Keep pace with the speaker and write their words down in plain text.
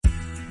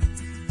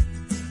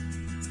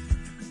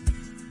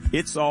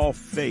It's all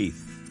faith,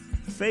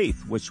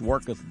 faith which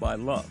worketh by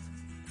love.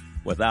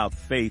 Without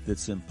faith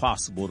it's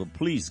impossible to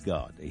please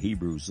God,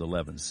 Hebrews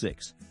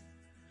 11:6.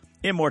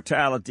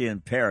 Immortality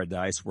and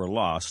paradise were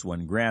lost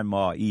when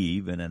Grandma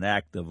Eve, in an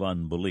act of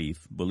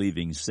unbelief,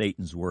 believing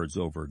Satan's words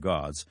over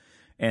God's,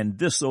 and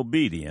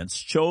disobedience,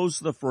 chose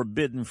the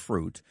forbidden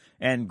fruit,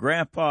 and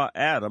Grandpa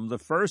Adam, the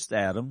first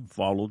Adam,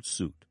 followed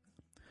suit.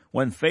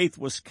 When faith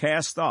was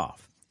cast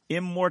off,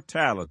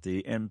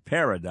 immortality and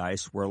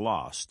paradise were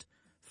lost.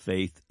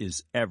 Faith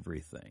is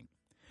everything.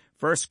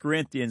 1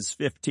 Corinthians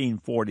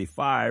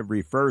 15:45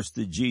 refers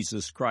to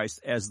Jesus Christ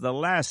as the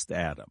last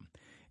Adam,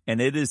 and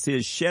it is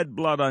his shed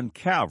blood on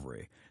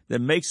Calvary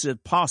that makes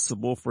it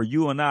possible for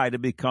you and I to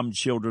become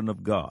children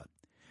of God.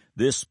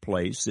 This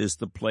place is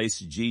the place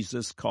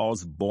Jesus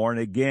calls born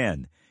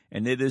again,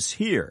 and it is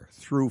here,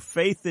 through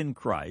faith in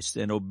Christ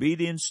and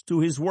obedience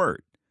to his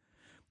word,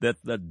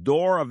 that the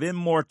door of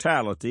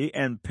immortality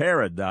and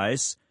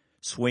paradise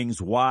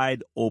swings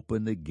wide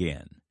open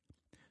again.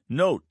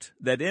 Note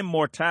that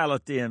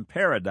immortality and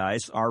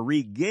paradise are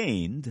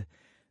regained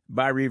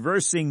by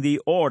reversing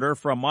the order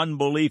from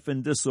unbelief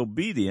and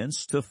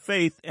disobedience to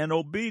faith and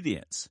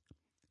obedience.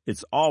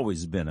 It's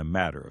always been a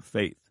matter of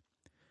faith.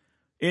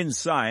 In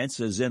science,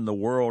 as in the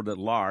world at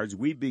large,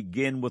 we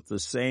begin with the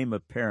same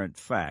apparent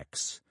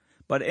facts,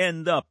 but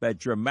end up at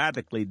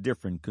dramatically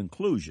different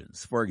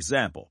conclusions. For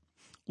example,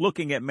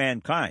 looking at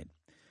mankind,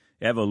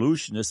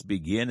 evolutionists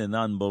begin in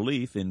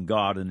unbelief in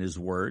God and his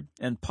word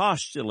and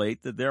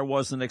postulate that there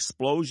was an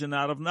explosion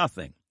out of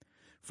nothing.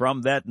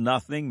 From that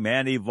nothing,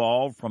 man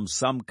evolved from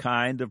some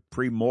kind of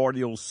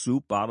primordial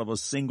soup out of a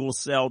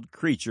single-celled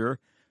creature,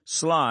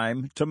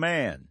 slime, to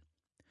man.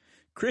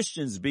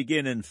 Christians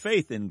begin in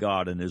faith in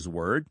God and his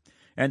word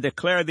and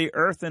declare the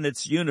earth and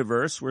its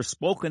universe were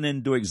spoken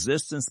into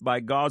existence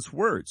by God's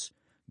words.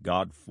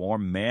 God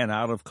formed man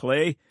out of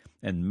clay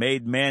and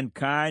made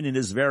mankind in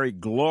his very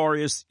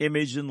glorious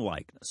image and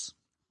likeness.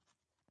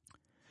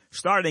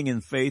 Starting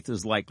in faith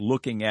is like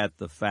looking at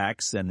the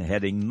facts and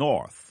heading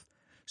north.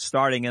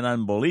 Starting in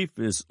unbelief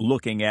is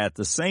looking at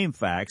the same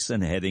facts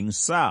and heading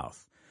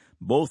south.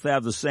 Both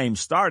have the same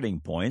starting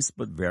points,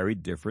 but very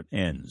different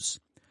ends.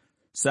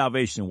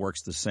 Salvation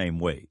works the same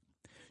way.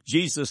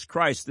 Jesus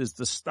Christ is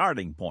the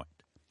starting point.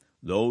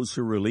 Those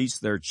who release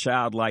their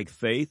childlike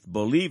faith,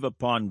 believe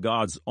upon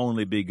God's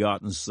only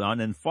begotten Son,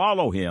 and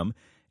follow him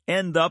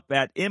end up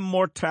at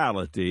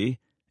immortality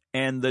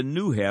and the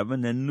new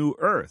heaven and new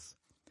earth.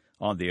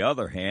 On the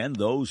other hand,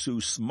 those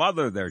who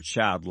smother their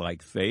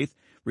childlike faith,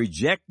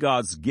 reject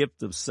God's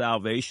gift of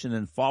salvation,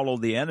 and follow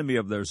the enemy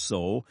of their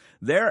soul,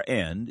 their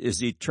end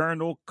is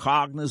eternal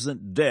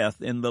cognizant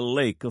death in the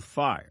lake of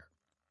fire.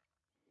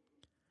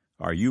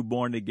 Are you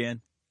born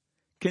again?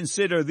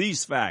 Consider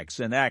these facts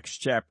in Acts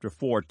chapter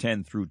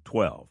 4:10 through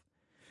 12.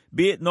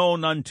 Be it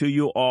known unto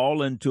you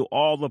all and to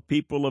all the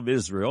people of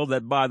Israel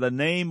that by the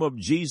name of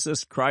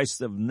Jesus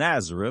Christ of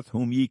Nazareth,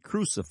 whom ye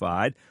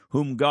crucified,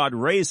 whom God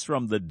raised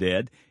from the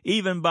dead,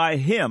 even by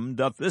him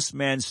doth this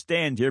man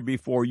stand here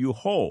before you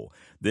whole.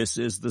 This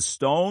is the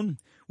stone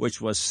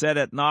which was set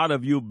at naught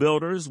of you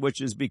builders,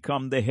 which is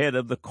become the head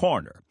of the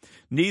corner.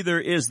 Neither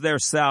is there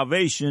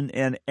salvation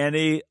in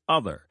any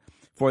other.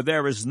 For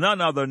there is none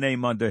other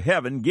name under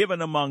heaven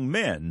given among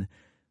men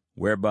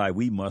whereby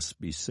we must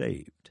be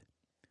saved.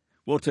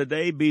 Will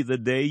today be the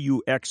day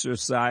you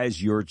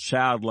exercise your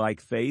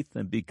childlike faith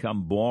and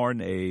become born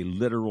a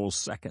literal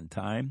second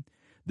time,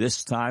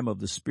 this time of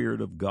the Spirit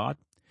of God?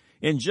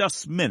 In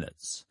just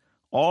minutes,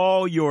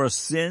 all your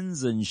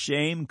sins and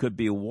shame could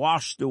be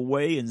washed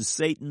away and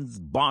Satan's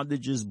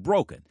bondage is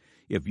broken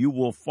if you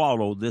will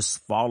follow this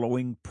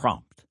following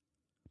prompt.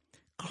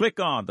 Click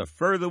on the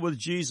Further with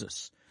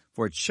Jesus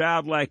for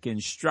childlike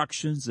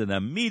instructions and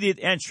immediate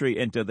entry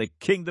into the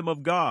kingdom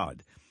of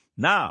God.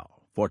 Now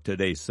for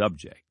today's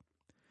subject.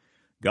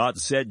 God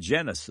said,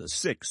 Genesis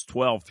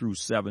 6:12 through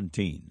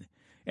 17,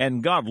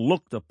 And God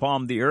looked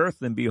upon the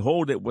earth, and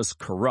behold, it was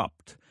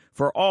corrupt,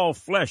 for all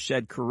flesh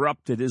had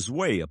corrupted his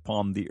way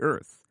upon the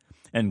earth.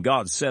 And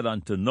God said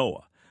unto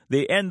Noah,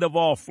 The end of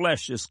all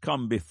flesh is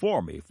come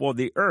before me, for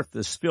the earth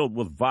is filled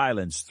with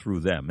violence through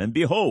them. And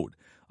behold,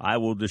 I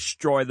will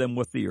destroy them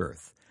with the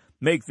earth.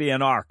 Make thee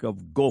an ark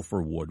of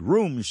gopher wood.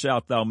 Rooms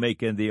shalt thou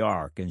make in the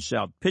ark, and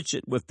shalt pitch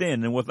it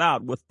within and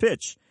without with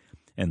pitch.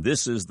 And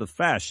this is the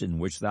fashion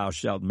which thou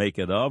shalt make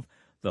it of.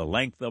 The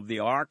length of the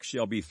ark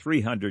shall be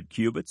 300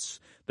 cubits,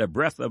 the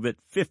breadth of it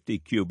 50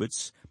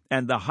 cubits,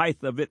 and the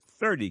height of it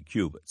 30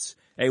 cubits.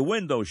 A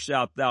window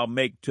shalt thou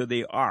make to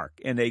the ark,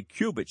 and a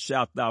cubit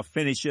shalt thou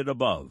finish it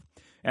above.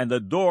 And the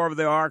door of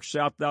the ark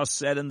shalt thou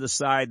set in the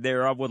side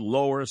thereof, with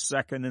lower,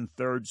 second, and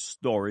third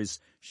stories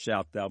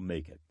shalt thou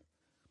make it.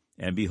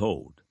 And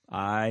behold,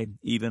 I,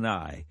 even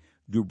I,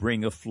 do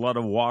bring a flood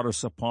of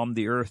waters upon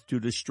the earth to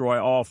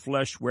destroy all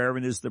flesh,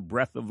 wherein is the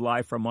breath of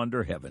life from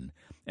under heaven,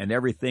 and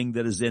everything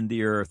that is in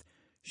the earth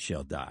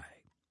shall die.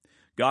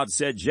 God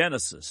said,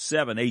 Genesis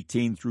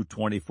 7:18 through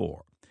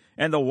 24.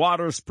 And the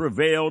waters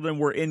prevailed and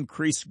were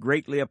increased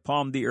greatly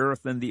upon the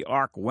earth, and the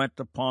ark went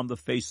upon the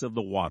face of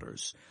the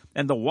waters.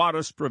 And the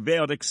waters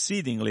prevailed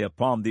exceedingly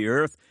upon the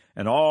earth,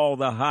 and all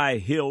the high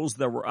hills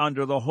that were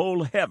under the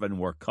whole heaven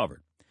were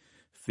covered.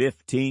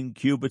 15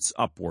 cubits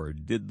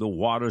upward did the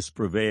waters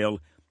prevail,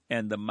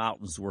 and the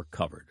mountains were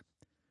covered.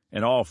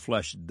 And all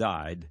flesh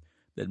died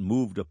that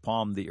moved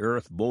upon the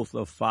earth, both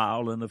of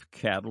fowl and of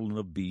cattle and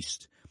of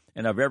beast,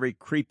 and of every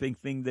creeping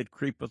thing that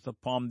creepeth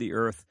upon the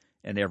earth,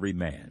 and every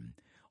man.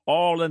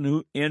 All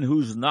in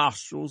whose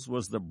nostrils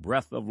was the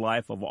breath of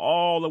life, of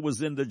all that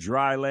was in the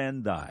dry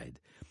land died.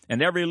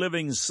 And every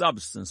living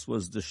substance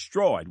was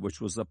destroyed,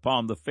 which was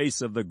upon the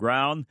face of the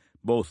ground,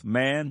 both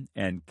man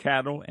and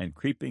cattle and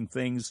creeping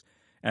things,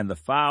 and the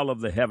fowl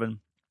of the heaven.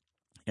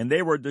 And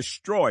they were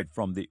destroyed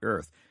from the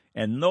earth.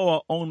 And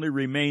Noah only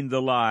remained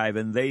alive,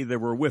 and they that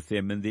were with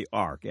him in the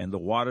ark. And the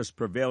waters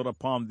prevailed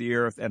upon the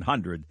earth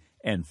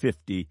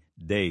 150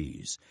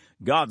 days.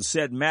 God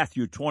said,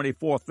 Matthew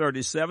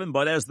 24:37,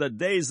 but as the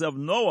days of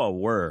Noah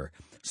were,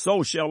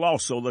 so shall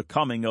also the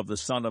coming of the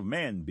Son of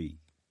Man be.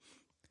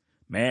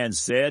 Man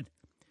said,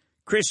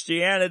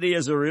 Christianity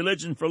is a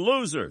religion for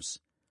losers.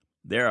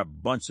 They're a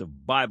bunch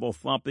of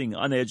Bible-thumping,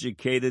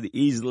 uneducated,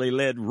 easily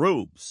led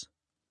rubes.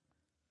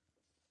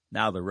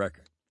 Now the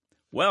record.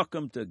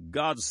 Welcome to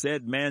God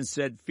Said, Man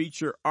Said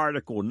feature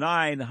article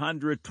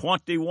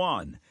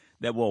 921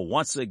 that will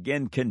once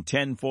again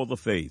contend for the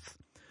faith.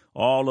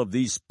 All of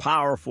these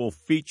powerful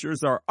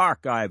features are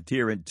archived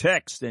here in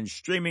text and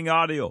streaming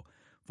audio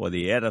for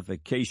the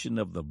edification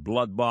of the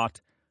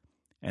blood-bought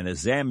and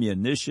as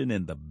ammunition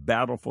in the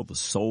battle for the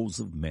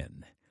souls of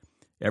men.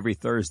 Every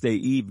Thursday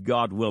eve,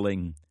 God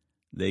willing,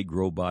 they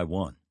grow by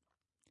one.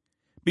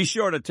 Be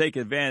sure to take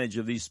advantage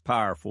of these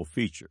powerful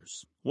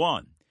features.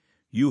 1.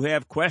 You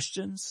have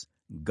questions,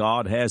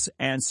 God has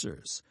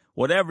answers.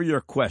 Whatever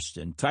your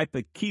question, type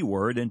a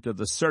keyword into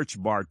the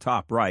search bar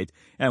top right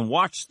and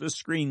watch the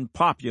screen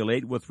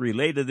populate with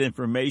related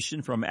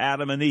information from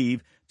Adam and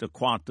Eve to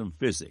quantum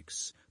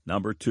physics.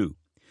 2.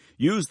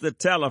 Use the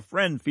Tell a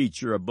Friend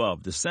feature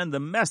above to send a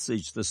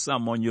message to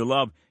someone you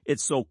love.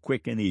 It's so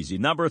quick and easy.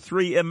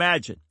 3,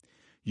 imagine.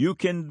 You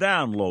can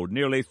download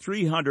nearly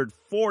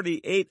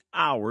 348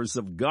 hours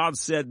of God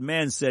Said,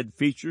 Man Said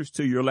features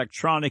to your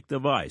electronic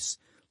device.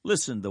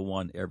 Listen to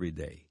one every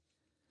day.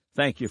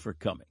 Thank you for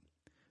coming.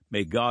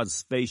 May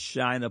God's face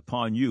shine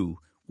upon you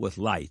with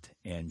light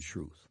and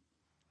truth.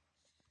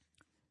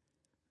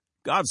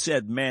 God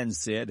Said, Man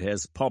Said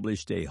has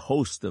published a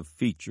host of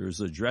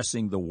features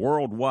addressing the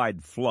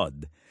worldwide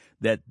flood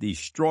that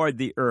destroyed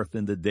the earth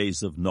in the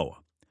days of Noah.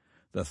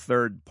 The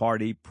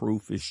third-party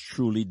proof is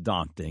truly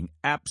daunting,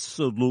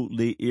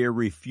 absolutely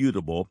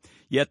irrefutable,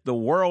 yet the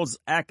world's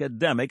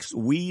academics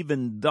weave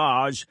and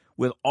dodge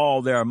with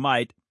all their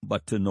might,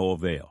 but to no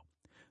avail.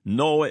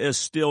 Noah is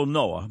still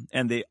Noah,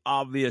 and the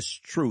obvious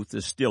truth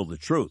is still the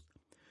truth.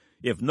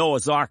 If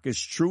Noah's Ark is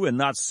true and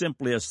not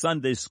simply a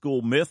Sunday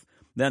school myth,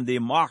 then the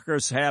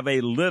mockers have a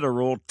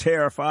literal,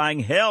 terrifying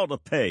hell to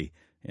pay,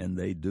 and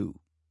they do.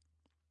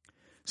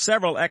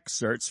 Several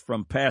excerpts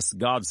from past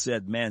God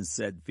Said, Man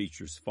Said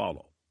features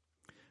follow.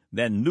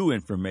 Then new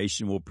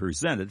information will be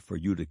presented for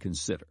you to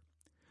consider.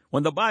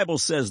 When the Bible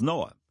says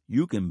Noah,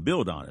 you can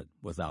build on it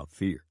without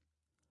fear.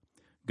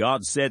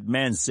 God Said,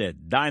 Man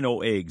Said,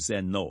 Dino Eggs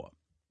and Noah.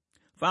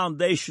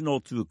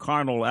 Foundational to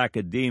carnal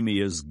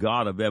academia's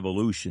God of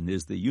evolution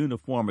is the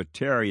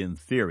uniformitarian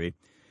theory,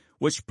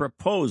 which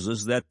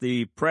proposes that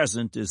the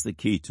present is the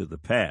key to the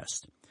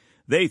past.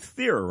 They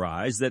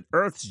theorize that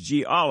Earth's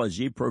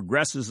geology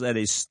progresses at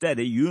a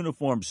steady,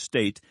 uniform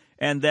state,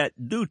 and that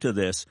due to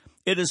this,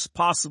 it is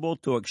possible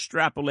to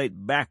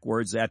extrapolate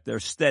backwards at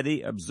their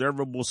steady,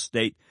 observable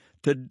state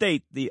to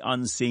date the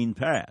unseen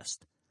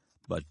past.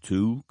 But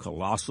two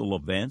colossal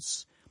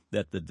events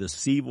that the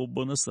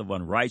deceivableness of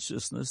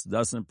unrighteousness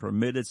doesn't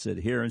permit its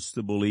adherents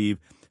to believe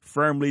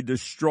firmly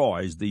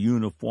destroys the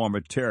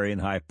uniformitarian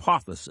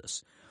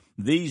hypothesis.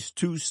 These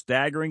two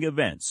staggering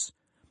events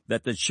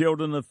that the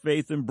children of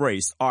faith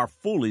embrace are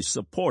fully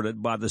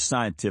supported by the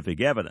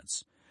scientific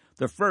evidence.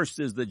 The first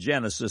is the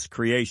Genesis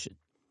creation.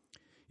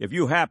 If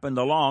you happened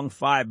along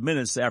 5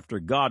 minutes after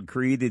God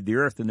created the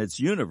earth and its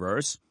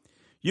universe,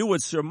 you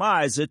would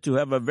surmise it to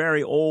have a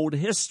very old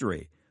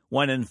history,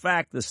 when in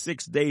fact the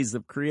 6 days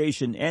of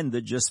creation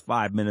ended just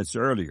 5 minutes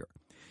earlier.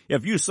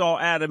 If you saw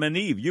Adam and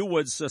Eve, you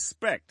would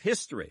suspect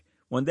history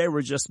when they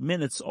were just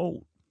minutes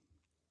old.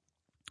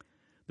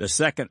 The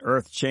second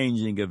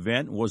earth-changing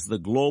event was the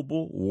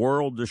global,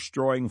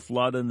 world-destroying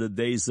flood in the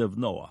days of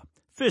Noah.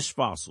 Fish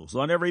fossils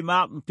on every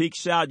mountain peak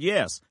shout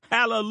yes,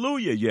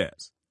 hallelujah,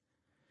 yes.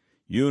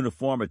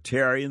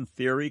 Uniformitarian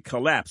theory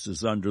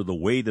collapses under the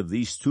weight of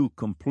these two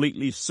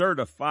completely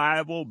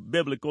certifiable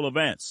biblical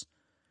events.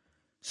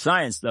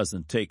 Science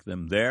doesn't take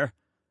them there.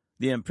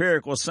 The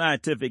empirical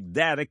scientific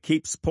data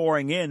keeps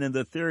pouring in, and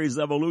the theories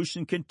of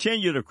evolution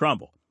continue to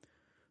crumble.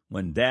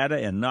 When data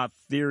and not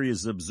theory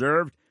is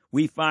observed,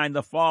 we find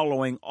the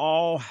following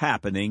all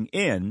happening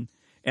in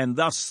and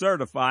thus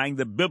certifying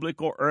the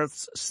biblical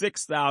Earth's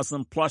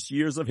 6,000 plus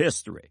years of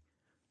history.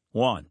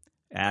 1.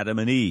 Adam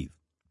and Eve.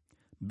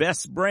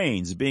 Best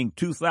brains being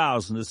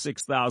 2,000 to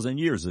 6,000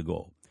 years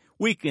ago.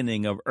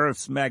 Weakening of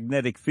Earth's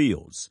magnetic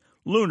fields,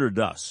 lunar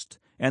dust,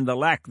 and the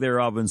lack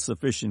thereof in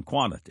sufficient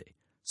quantity.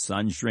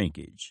 Sun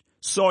shrinkage,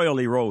 soil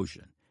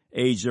erosion,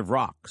 age of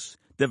rocks,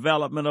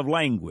 development of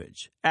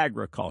language,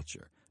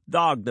 agriculture,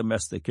 dog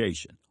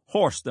domestication,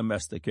 horse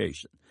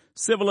domestication,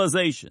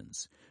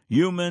 civilizations,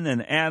 human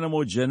and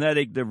animal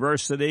genetic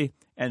diversity,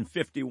 and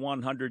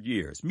 5,100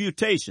 years,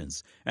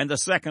 mutations, and the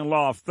second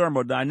law of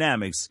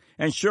thermodynamics,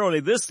 and surely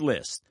this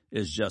list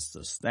is just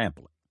a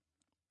sampling.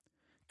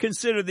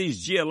 Consider these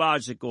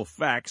geological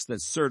facts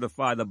that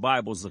certify the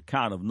Bible's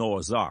account of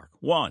Noah's Ark.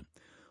 1.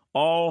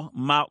 All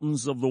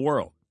mountains of the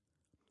world,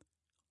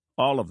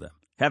 all of them,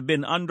 have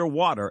been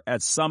underwater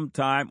at some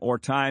time or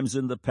times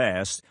in the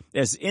past,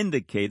 as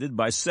indicated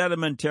by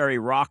sedimentary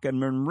rock and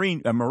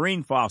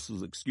marine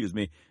fossils,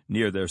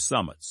 near their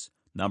summits.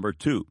 Number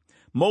 2,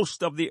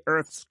 most of the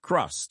Earth's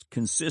crust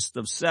consists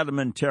of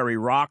sedimentary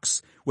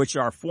rocks which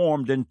are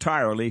formed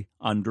entirely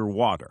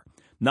underwater.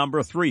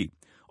 Number 3,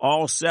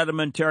 all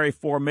sedimentary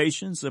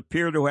formations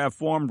appear to have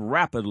formed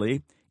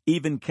rapidly,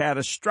 even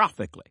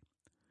catastrophically.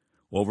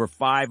 Over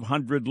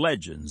 500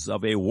 legends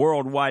of a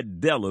worldwide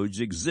deluge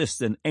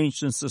exist in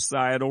ancient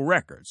societal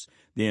records.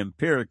 The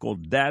empirical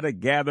data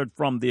gathered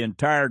from the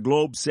entire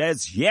globe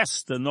says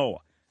yes to Noah.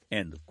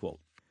 End of quote.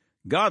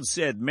 God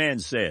said, man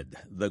said,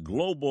 the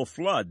global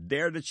flood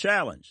dared a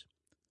challenge.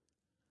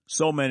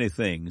 So many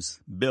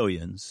things,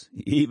 billions,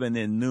 even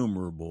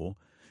innumerable,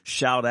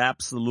 shout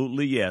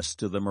absolutely yes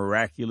to the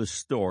miraculous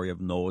story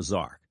of Noah's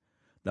Ark.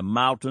 The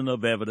mountain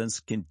of evidence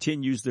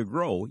continues to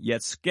grow,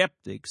 yet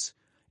skeptics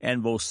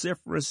and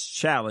vociferous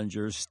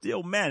challengers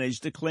still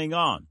manage to cling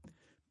on.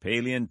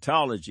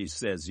 Paleontology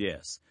says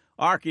yes.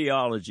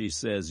 Archaeology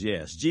says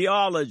yes.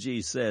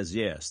 Geology says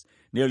yes.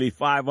 Nearly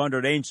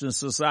 500 ancient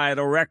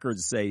societal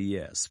records say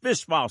yes.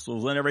 Fish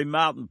fossils on every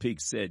mountain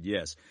peak said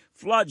yes.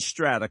 Flood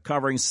strata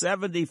covering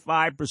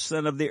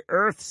 75% of the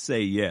earth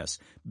say yes.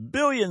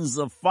 Billions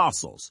of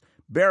fossils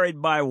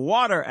buried by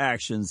water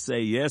action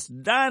say yes.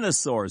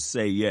 Dinosaurs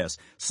say yes.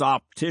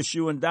 Soft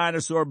tissue and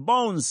dinosaur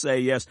bones say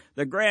yes.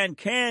 The Grand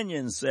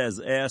Canyon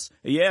says yes.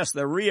 Yes,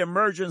 the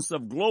reemergence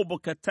of global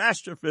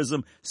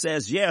catastrophism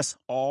says yes.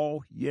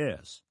 All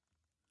yes.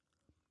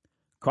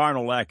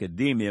 Carnal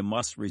academia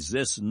must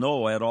resist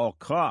Noah at all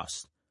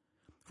costs.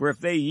 For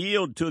if they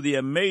yield to the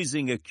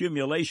amazing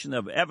accumulation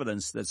of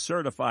evidence that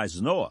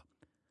certifies Noah,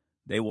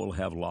 they will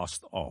have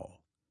lost all.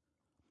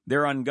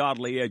 Their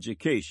ungodly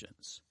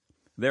educations,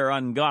 their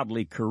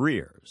ungodly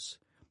careers,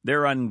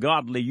 their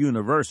ungodly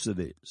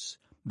universities,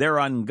 their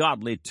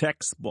ungodly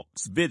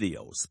textbooks,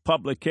 videos,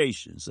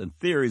 publications, and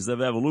theories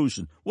of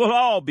evolution will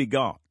all be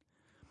gone.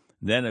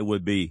 Then it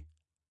would be,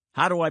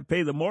 how do I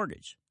pay the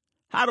mortgage?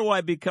 How do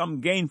I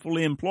become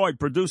gainfully employed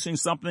producing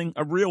something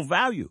of real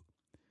value?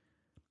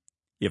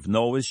 If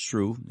Noah is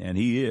true, and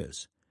he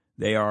is,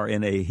 they are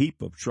in a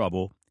heap of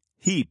trouble,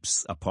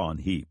 heaps upon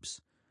heaps.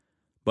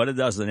 But it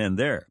doesn't end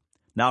there.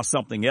 Now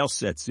something else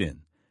sets in.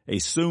 A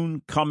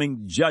soon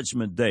coming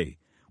judgment day,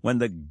 when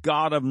the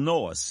God of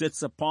Noah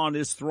sits upon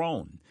his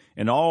throne,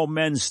 and all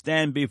men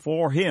stand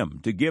before him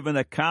to give an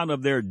account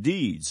of their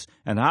deeds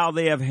and how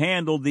they have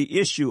handled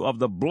the issue of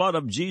the blood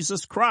of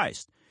Jesus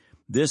Christ.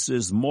 This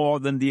is more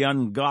than the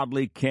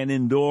ungodly can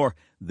endure.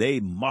 They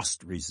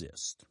must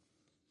resist.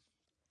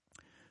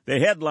 The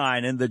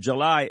headline in the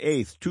July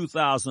 8th,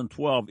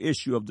 2012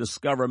 issue of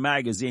Discover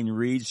magazine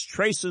reads,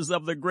 Traces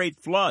of the Great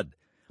Flood,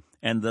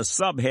 and the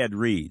subhead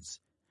reads,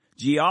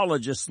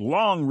 Geologists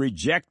long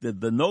rejected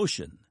the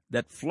notion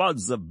that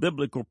floods of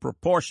biblical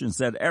proportions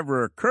had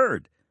ever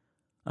occurred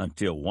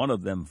until one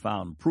of them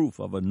found proof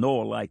of a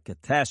Noah-like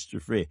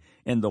catastrophe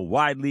in the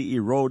widely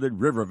eroded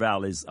river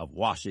valleys of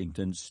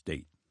Washington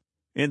State.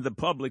 In the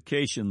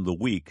publication The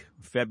Week,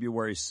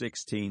 February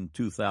 16,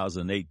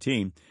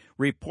 2018,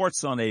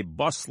 reports on a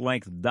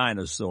bus-length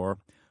dinosaur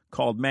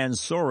called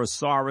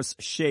Mansoursaurus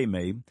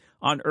shaemay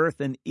unearthed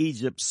in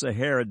Egypt's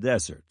Sahara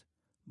Desert,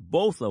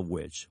 both of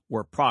which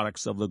were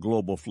products of the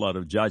global flood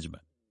of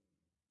judgment.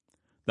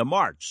 The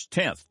March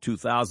 10,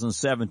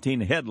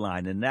 2017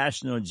 headline in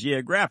National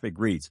Geographic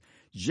reads,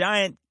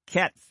 Giant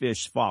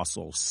catfish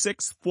fossil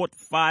 6 foot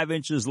 5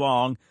 inches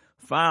long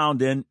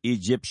found in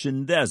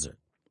Egyptian desert.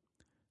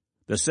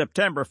 The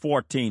September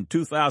 14,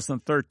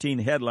 2013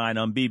 headline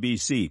on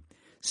BBC,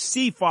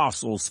 Sea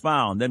fossils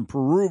found in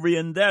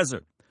Peruvian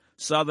desert.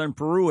 Southern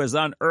Peru has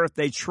unearthed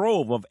a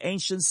trove of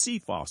ancient sea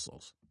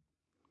fossils.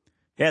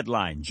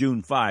 Headline,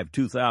 June 5,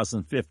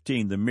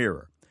 2015, The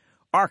Mirror.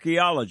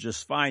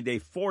 Archaeologists find a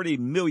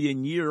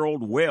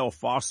 40-million-year-old whale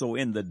fossil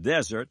in the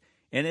desert,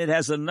 and it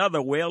has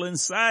another whale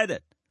inside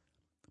it.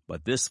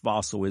 But this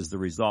fossil is the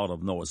result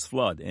of Noah's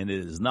flood, and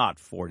it is not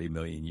 40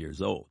 million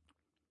years old.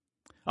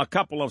 A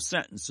couple of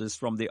sentences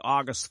from the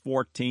August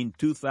 14,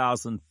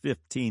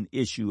 2015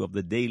 issue of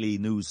the Daily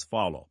News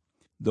follow.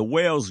 The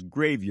Whale's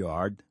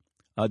Graveyard,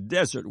 a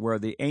desert where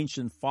the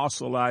ancient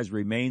fossilized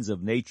remains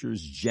of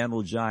nature's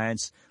gentle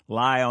giants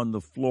lie on the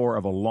floor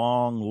of a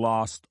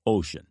long-lost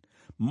ocean.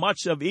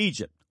 Much of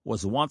Egypt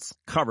was once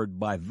covered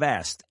by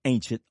vast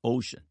ancient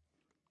ocean.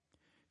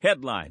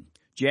 Headline,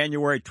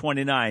 January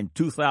 29,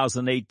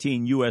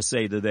 2018,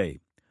 USA Today.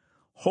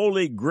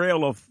 Holy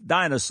Grail of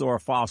dinosaur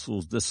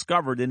fossils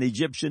discovered in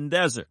Egyptian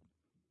desert.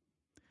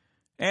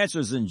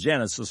 Answers in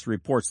Genesis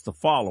reports the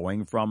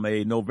following from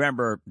a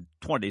November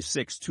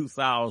 26,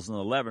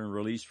 2011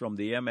 release from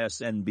the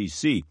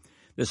MSNBC.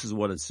 This is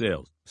what it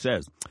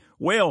says.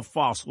 Whale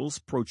fossils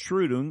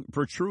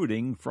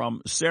protruding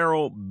from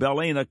Cerro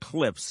Belena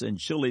cliffs in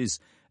Chile's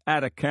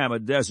Atacama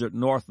Desert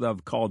north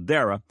of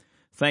Caldera,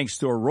 thanks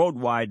to a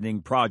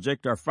road-widening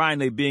project, are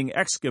finally being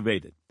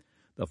excavated.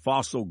 The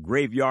fossil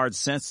graveyard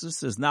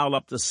census is now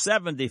up to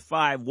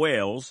 75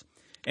 whales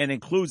and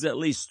includes at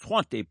least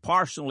 20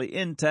 partially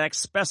intact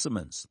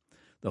specimens.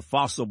 The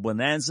fossil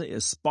bonanza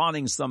is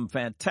spawning some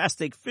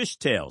fantastic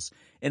fishtails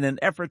in an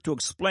effort to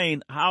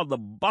explain how the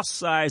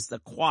bus-sized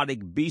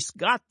aquatic beast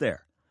got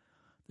there.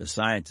 The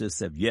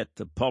scientists have yet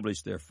to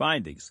publish their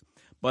findings,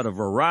 but a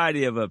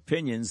variety of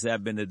opinions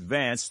have been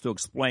advanced to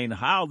explain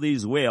how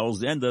these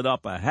whales ended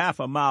up a half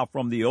a mile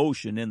from the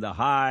ocean in the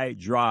high,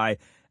 dry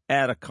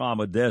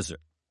Atacama Desert.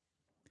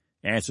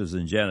 Answers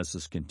in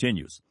Genesis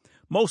continues.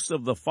 Most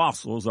of the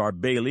fossils are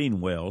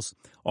baleen whales,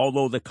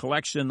 although the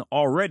collection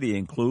already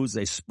includes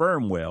a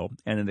sperm whale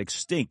and an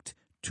extinct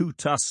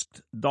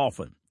two-tusked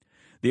dolphin.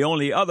 The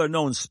only other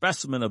known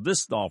specimen of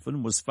this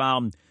dolphin was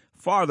found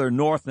farther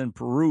north in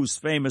Peru's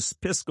famous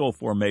Pisco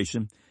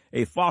Formation,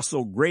 a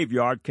fossil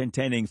graveyard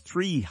containing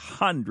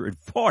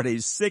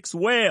 346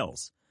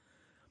 whales.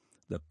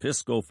 The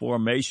Pisco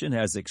Formation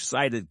has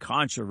excited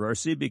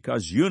controversy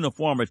because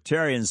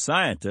uniformitarian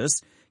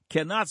scientists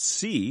cannot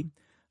see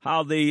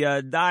how the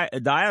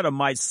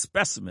diatomite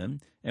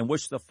specimen in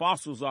which the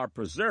fossils are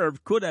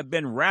preserved could have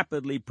been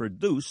rapidly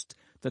produced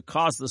to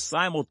cause the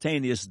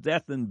simultaneous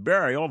death and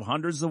burial of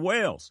hundreds of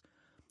whales.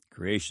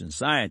 Creation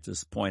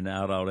scientists point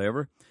out,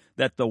 however,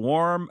 that the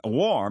warm,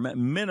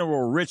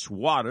 mineral-rich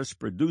waters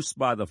produced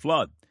by the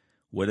flood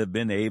would have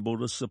been able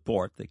to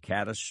support the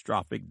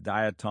catastrophic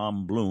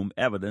diatom bloom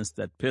evidence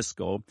that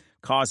Pisco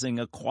causing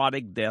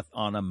aquatic death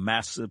on a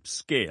massive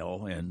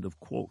scale, end of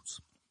quotes.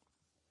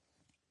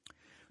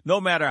 No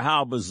matter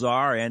how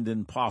bizarre and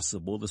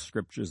impossible the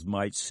scriptures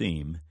might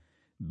seem,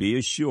 be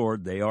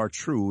assured they are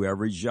true,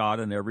 every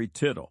jot and every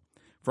tittle.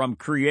 From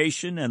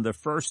creation and the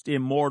first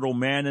immortal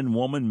man and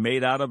woman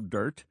made out of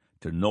dirt,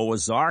 to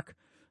Noah's Ark,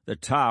 the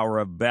Tower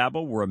of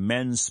Babel where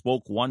men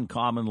spoke one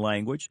common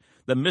language,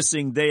 the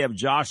missing day of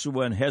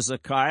Joshua and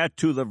Hezekiah,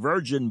 to the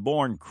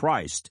virgin-born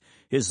Christ,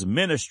 his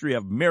ministry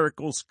of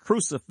miracles,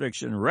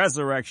 crucifixion,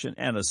 resurrection,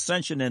 and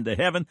ascension into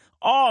heaven,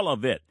 all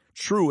of it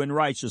true and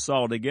righteous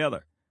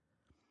altogether.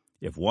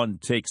 If one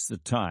takes the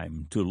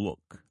time to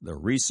look, the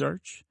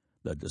research,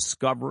 the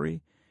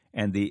discovery,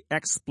 and the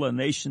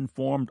explanation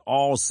formed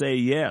all say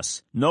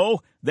yes. No,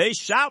 they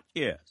shout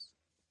yes.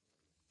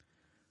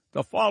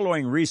 The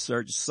following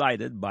research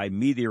cited by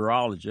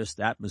meteorologist,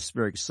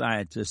 atmospheric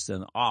scientist,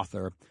 and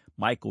author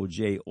Michael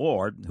J.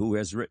 Ord, who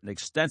has written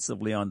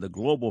extensively on the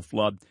global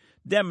flood,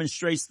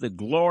 demonstrates the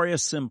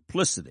glorious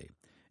simplicity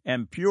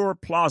and pure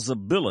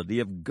plausibility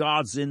of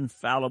God's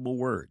infallible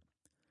word.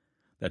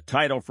 The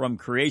title from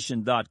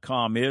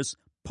creation.com is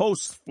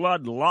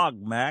Post-Flood Log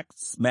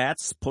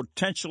Mats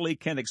Potentially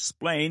Can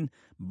Explain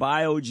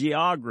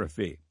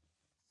Biogeography.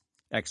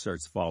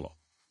 Excerpts follow.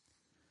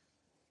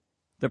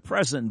 The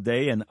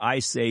present-day and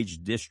Ice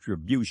Age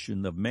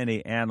distribution of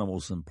many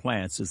animals and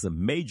plants is a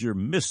major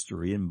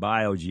mystery in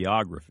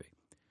biogeography.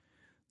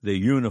 The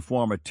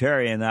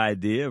uniformitarian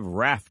idea of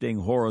rafting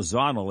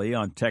horizontally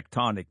on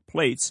tectonic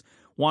plates,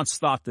 once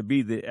thought to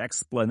be the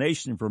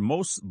explanation for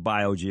most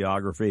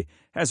biogeography,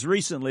 has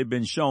recently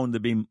been shown to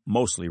be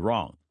mostly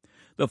wrong.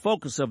 The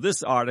focus of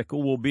this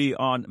article will be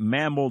on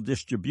mammal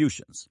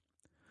distributions.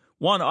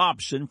 One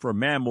option for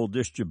mammal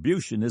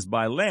distribution is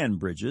by land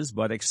bridges,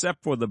 but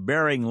except for the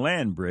Bering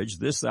Land Bridge,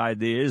 this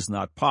idea is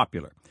not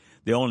popular.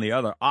 The only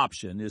other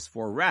option is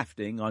for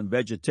rafting on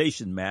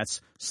vegetation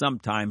mats,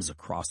 sometimes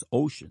across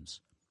oceans.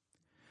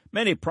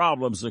 Many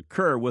problems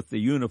occur with the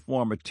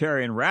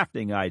uniformitarian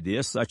rafting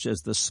idea, such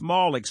as the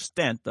small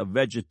extent of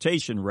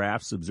vegetation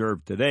rafts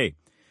observed today.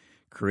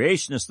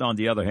 Creationists, on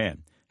the other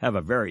hand, have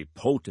a very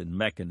potent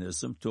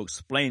mechanism to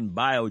explain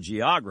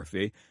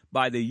biogeography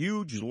by the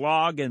huge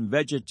log and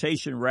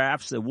vegetation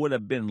rafts that would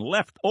have been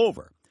left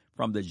over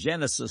from the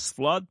Genesis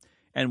flood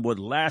and would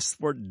last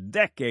for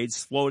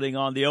decades floating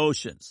on the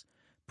oceans.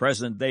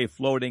 Present-day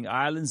floating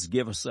islands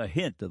give us a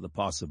hint of the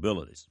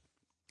possibilities.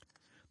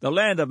 The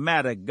land of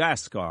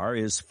Madagascar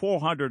is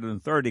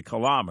 430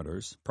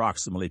 kilometers,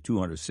 approximately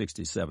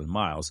 267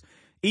 miles,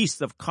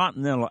 east of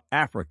continental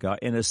Africa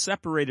and is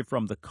separated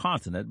from the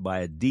continent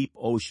by a deep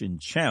ocean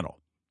channel.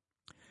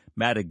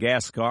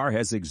 Madagascar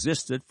has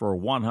existed for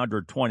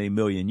 120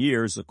 million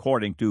years,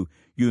 according to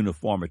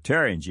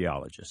uniformitarian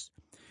geologists.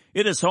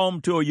 It is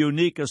home to a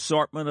unique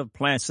assortment of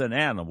plants and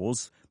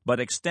animals, but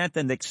extant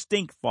and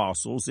extinct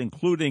fossils,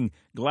 including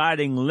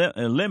gliding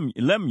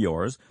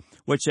lemurs,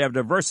 which have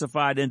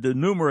diversified into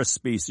numerous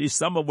species,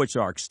 some of which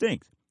are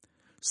extinct.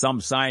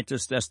 Some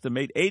scientists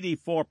estimate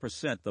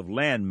 84% of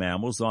land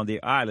mammals on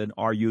the island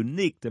are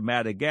unique to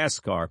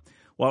Madagascar,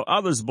 while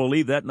others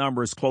believe that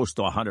number is close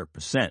to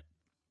 100%.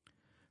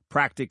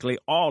 Practically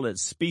all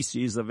its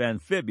species of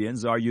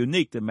amphibians are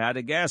unique to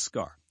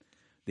Madagascar.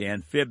 The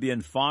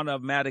amphibian fauna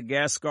of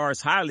Madagascar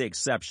is highly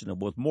exceptional,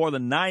 with more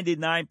than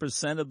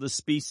 99% of the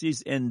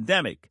species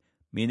endemic,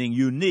 meaning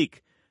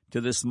unique to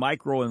this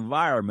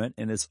microenvironment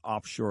in its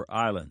offshore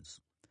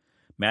islands.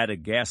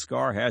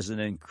 Madagascar has an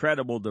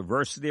incredible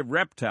diversity of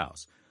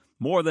reptiles,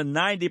 more than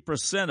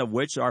 90% of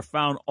which are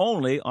found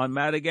only on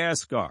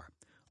Madagascar.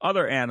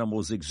 Other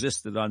animals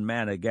existed on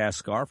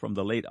Madagascar from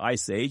the late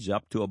Ice Age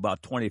up to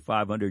about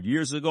 2,500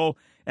 years ago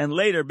and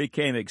later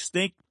became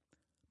extinct,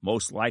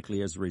 most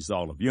likely as a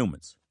result of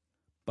humans.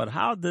 But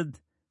how did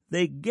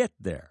they get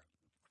there?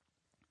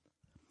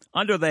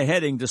 Under the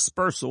heading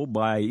Dispersal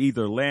by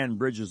either land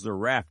bridges or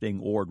rafting,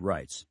 Ord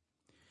writes,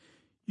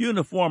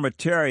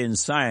 Uniformitarian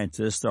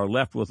scientists are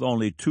left with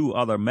only two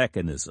other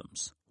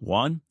mechanisms.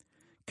 One,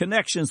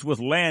 connections with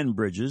land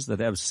bridges that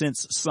have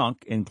since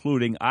sunk,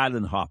 including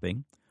island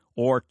hopping,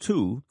 or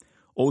two,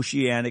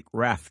 oceanic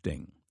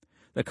rafting.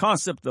 The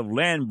concept of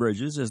land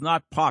bridges is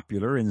not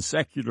popular in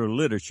secular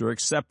literature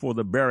except for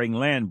the Bering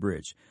Land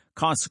Bridge.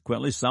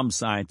 Consequently, some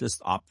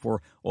scientists opt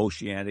for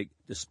oceanic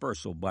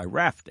dispersal by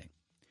rafting.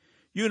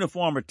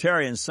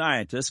 Uniformitarian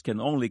scientists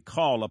can only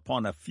call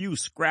upon a few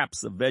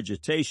scraps of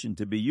vegetation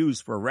to be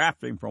used for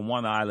rafting from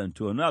one island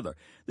to another.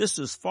 This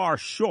is far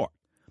short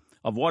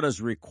of what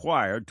is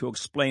required to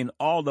explain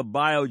all the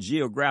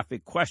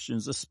biogeographic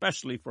questions,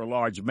 especially for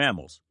large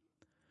mammals.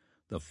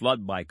 The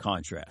flood, by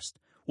contrast,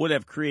 would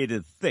have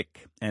created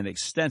thick and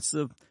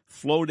extensive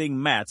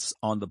floating mats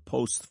on the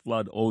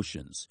post-flood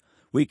oceans.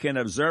 We can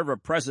observe a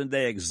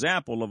present-day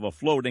example of a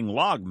floating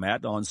log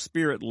mat on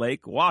Spirit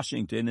Lake,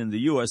 Washington, in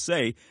the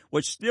USA,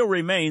 which still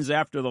remains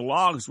after the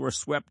logs were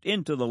swept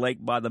into the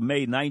lake by the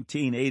May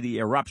 1980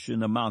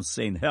 eruption of Mount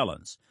St.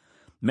 Helens.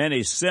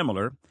 Many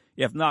similar,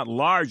 if not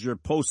larger,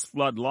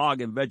 post-flood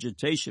log and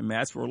vegetation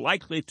mats were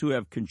likely to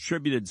have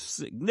contributed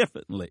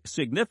significantly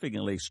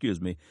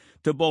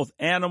to both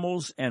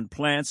animals and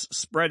plants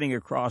spreading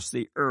across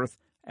the earth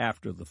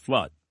after the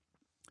flood.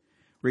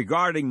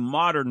 Regarding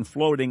modern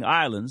floating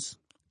islands,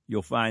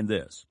 you'll find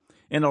this.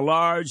 In a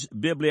large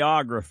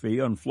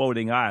bibliography on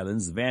floating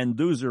islands, Van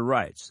Duzer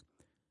writes,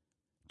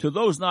 To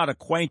those not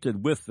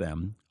acquainted with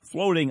them,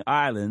 floating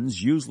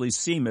islands usually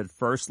seem at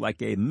first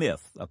like a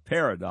myth, a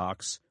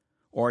paradox,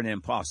 or an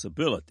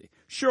impossibility.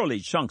 Surely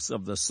chunks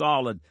of the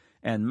solid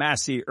and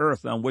massy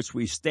earth on which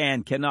we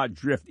stand cannot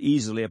drift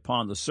easily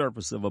upon the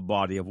surface of a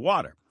body of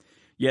water.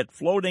 Yet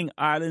floating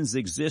islands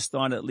exist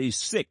on at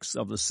least 6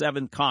 of the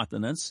 7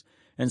 continents,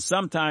 and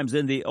sometimes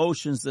in the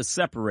oceans that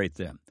separate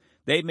them.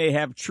 They may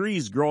have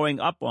trees growing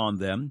up on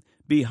them,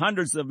 be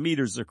hundreds of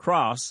meters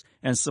across,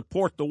 and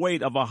support the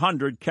weight of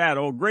 100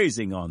 cattle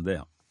grazing on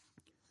them.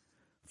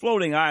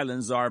 Floating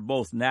islands are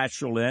both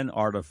natural and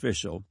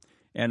artificial,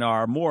 and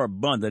are more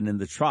abundant in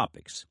the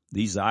tropics.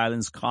 These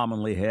islands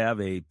commonly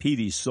have a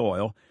peaty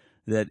soil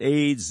that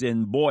aids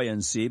in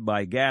buoyancy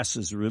by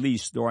gases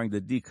released during the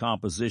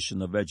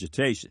decomposition of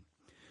vegetation.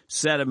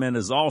 Sediment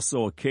is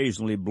also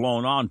occasionally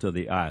blown onto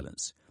the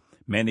islands.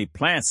 Many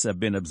plants have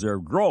been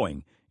observed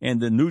growing in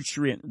the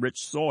nutrient-rich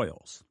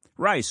soils.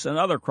 Rice and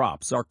other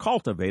crops are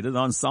cultivated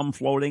on some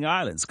floating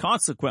islands.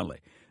 Consequently,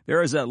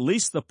 there is at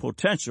least the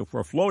potential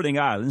for floating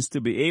islands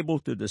to be able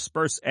to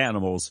disperse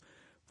animals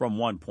from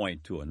one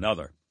point to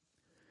another.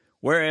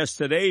 Whereas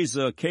today's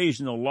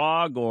occasional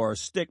log or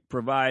stick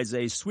provides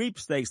a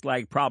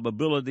sweepstakes-like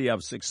probability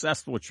of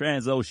successful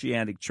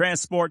transoceanic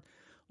transport,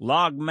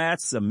 log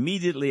mats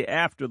immediately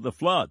after the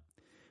flood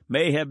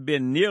may have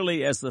been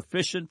nearly as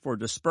efficient for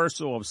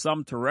dispersal of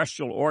some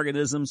terrestrial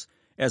organisms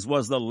as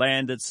was the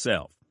land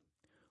itself.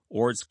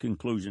 Ord's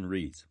conclusion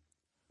reads,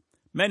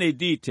 Many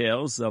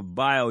details of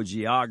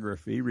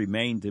biogeography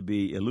remain to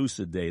be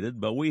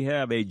elucidated, but we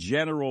have a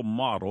general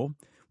model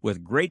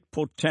with great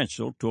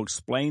potential to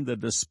explain the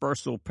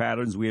dispersal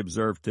patterns we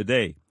observe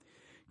today.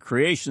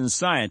 Creation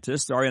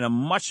scientists are in a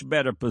much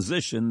better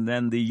position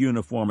than the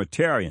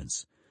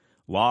uniformitarians.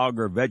 Log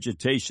or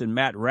vegetation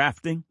mat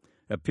rafting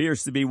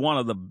appears to be one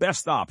of the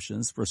best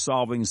options for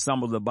solving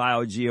some of the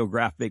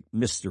biogeographic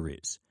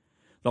mysteries.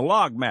 The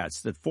log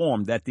mats that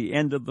formed at the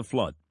end of the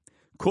flood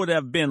could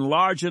have been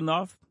large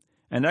enough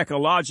and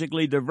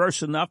ecologically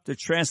diverse enough to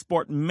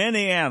transport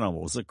many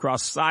animals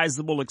across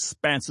sizable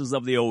expanses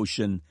of the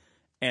ocean.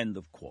 End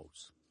of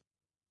quotes.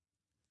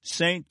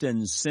 Saint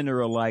and sinner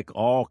alike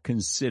all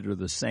consider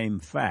the same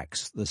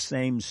facts, the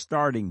same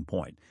starting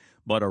point,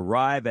 but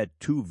arrive at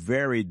two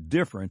very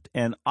different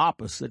and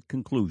opposite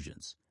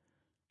conclusions.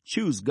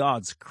 Choose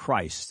God's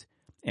Christ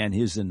and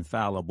His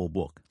infallible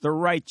book, the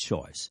right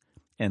choice,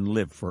 and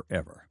live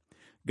forever.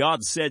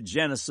 God said,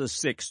 Genesis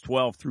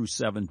 6:12 through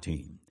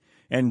 17,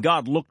 And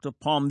God looked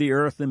upon the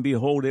earth, and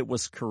behold, it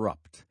was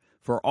corrupt,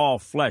 for all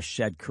flesh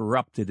had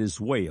corrupted his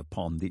way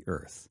upon the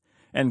earth.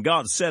 And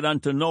God said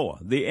unto Noah,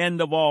 The end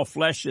of all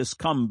flesh is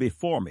come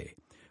before me,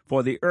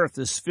 for the earth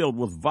is filled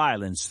with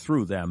violence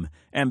through them.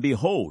 And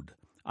behold,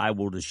 I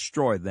will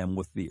destroy them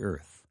with the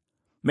earth.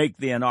 Make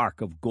thee an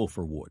ark of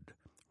gopher wood.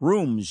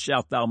 Rooms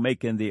shalt thou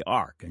make in the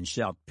ark, and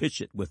shalt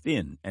pitch it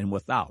within and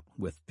without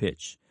with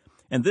pitch.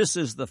 And this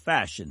is the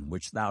fashion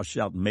which thou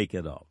shalt make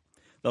it of.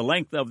 The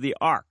length of the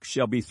ark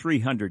shall be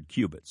 300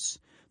 cubits,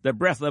 the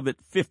breadth of it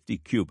 50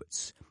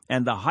 cubits,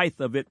 and the height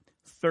of it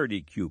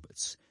 30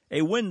 cubits.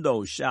 A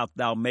window shalt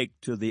thou make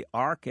to the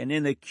ark, and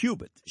in a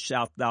cubit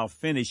shalt thou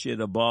finish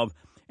it above,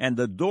 and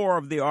the door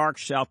of the ark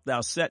shalt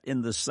thou set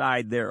in the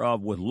side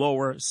thereof, with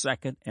lower,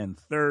 second, and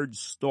third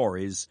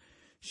stories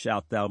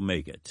shalt thou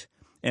make it.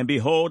 And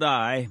behold,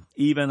 I,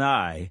 even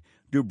I,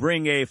 do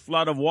bring a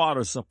flood of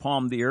waters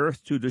upon the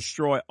earth to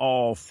destroy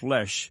all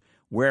flesh,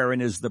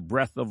 wherein is the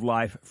breath of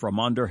life from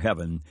under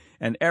heaven,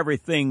 and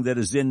everything that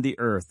is in the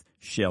earth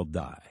shall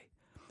die.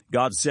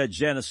 God said,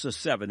 Genesis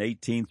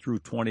 7:18 through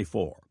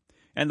 24.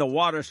 And the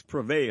waters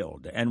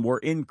prevailed, and were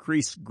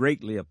increased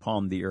greatly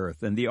upon the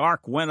earth, and the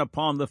ark went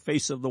upon the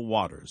face of the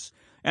waters.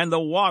 And the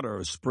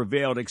waters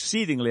prevailed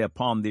exceedingly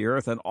upon the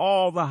earth, and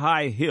all the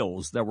high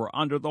hills that were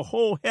under the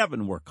whole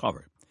heaven were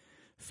covered.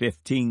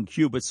 15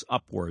 cubits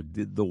upward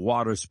did the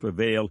waters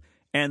prevail,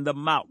 and the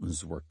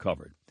mountains were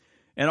covered.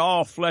 And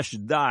all flesh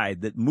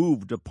died that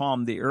moved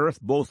upon the earth,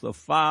 both of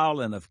fowl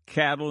and of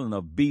cattle and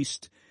of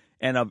beast,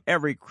 and of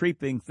every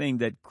creeping thing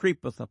that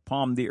creepeth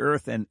upon the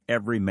earth, and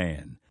every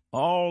man.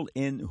 All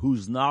in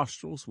whose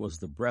nostrils was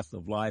the breath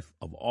of life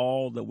of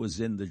all that was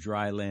in the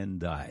dry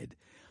land died.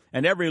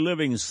 And every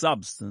living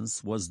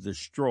substance was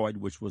destroyed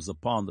which was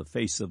upon the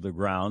face of the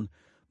ground,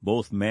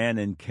 both man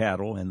and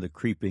cattle, and the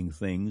creeping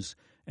things,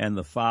 and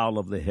the fowl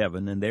of the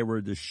heaven, and they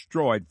were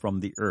destroyed from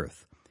the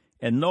earth.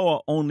 And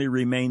Noah only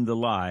remained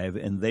alive,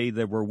 and they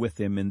that were with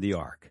him in the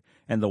ark.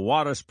 And the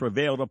waters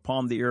prevailed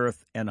upon the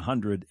earth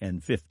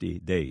 150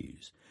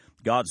 days.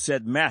 God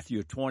said,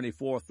 Matthew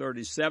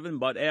 24:37,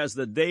 But as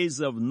the days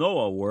of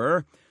Noah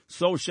were,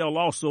 so shall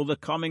also the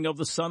coming of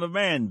the Son of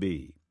Man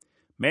be.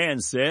 Man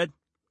said,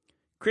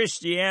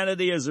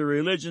 Christianity is a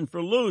religion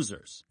for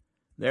losers.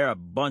 They're a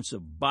bunch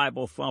of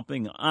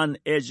Bible-thumping,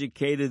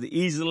 uneducated,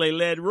 easily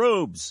led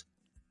rubes.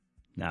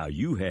 Now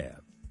you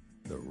have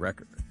the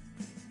record.